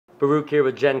Baruch here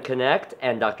with genConnect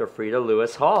and Dr. Freda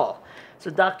Lewis-Hal.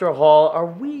 So Dr. Hall, are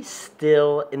we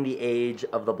still in the age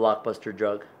of the blockbuster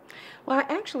drug? Well,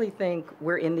 I actually think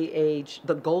we're in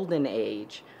the golden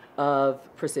age of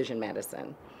precision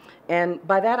medicine. And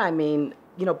by that I mean,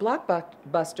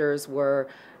 blockbusters were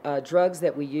drugs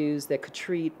that we used that could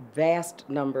treat vast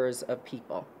numbers of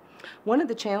people. One of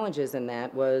the challenges in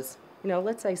that was,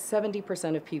 let's say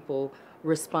 70% of people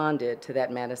responded to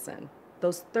that medicine.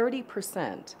 Those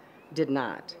 30% did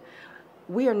not.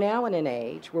 We are now in an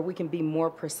age where we can be more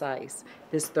precise.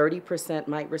 This 30%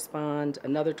 might respond,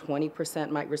 another 20%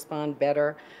 might respond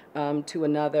better to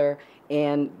another,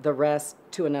 and the rest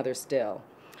to another still.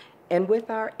 And with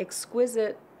our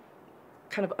exquisite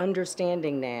kind of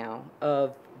understanding now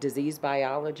of disease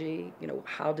biology,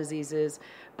 how diseases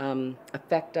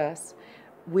affect us,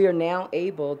 we are now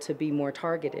able to be more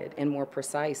targeted and more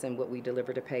precise in what we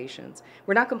deliver to patients.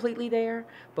 We're not completely there,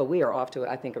 but we are off to,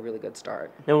 I think, a really good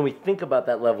start. Now, when we think about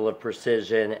that level of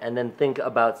precision and then think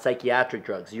about psychiatric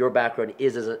drugs, your background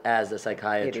is as a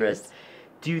psychiatrist. It is.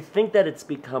 Do you think that it's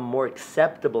become more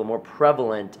acceptable, more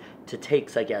prevalent to take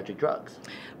psychiatric drugs?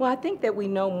 Well, I think that we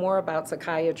know more about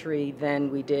psychiatry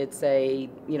than we did, say,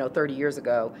 30 years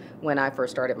ago when I first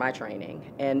started my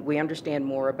training. And we understand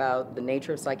more about the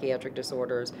nature of psychiatric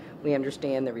disorders. We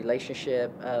understand the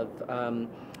relationship of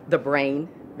the brain,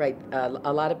 right?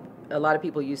 A lot of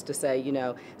people used to say,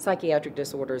 psychiatric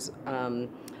disorders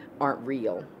aren't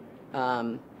real,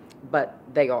 but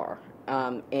they are.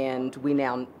 And we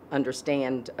now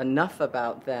understand enough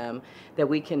about them that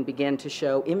we can begin to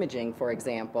show imaging, for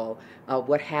example,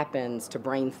 what happens to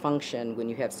brain function when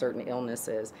you have certain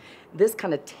illnesses. This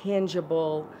kind of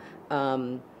tangible,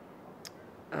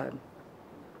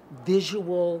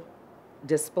 visual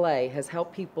display has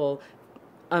helped people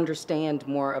understand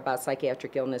more about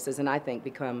psychiatric illnesses and I think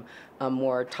become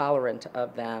more tolerant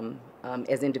of them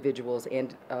as individuals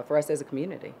and for us as a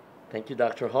community. Thank you,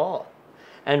 Dr. Hall.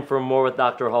 And for more with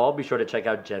Dr. Hall, be sure to check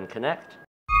out genConnect.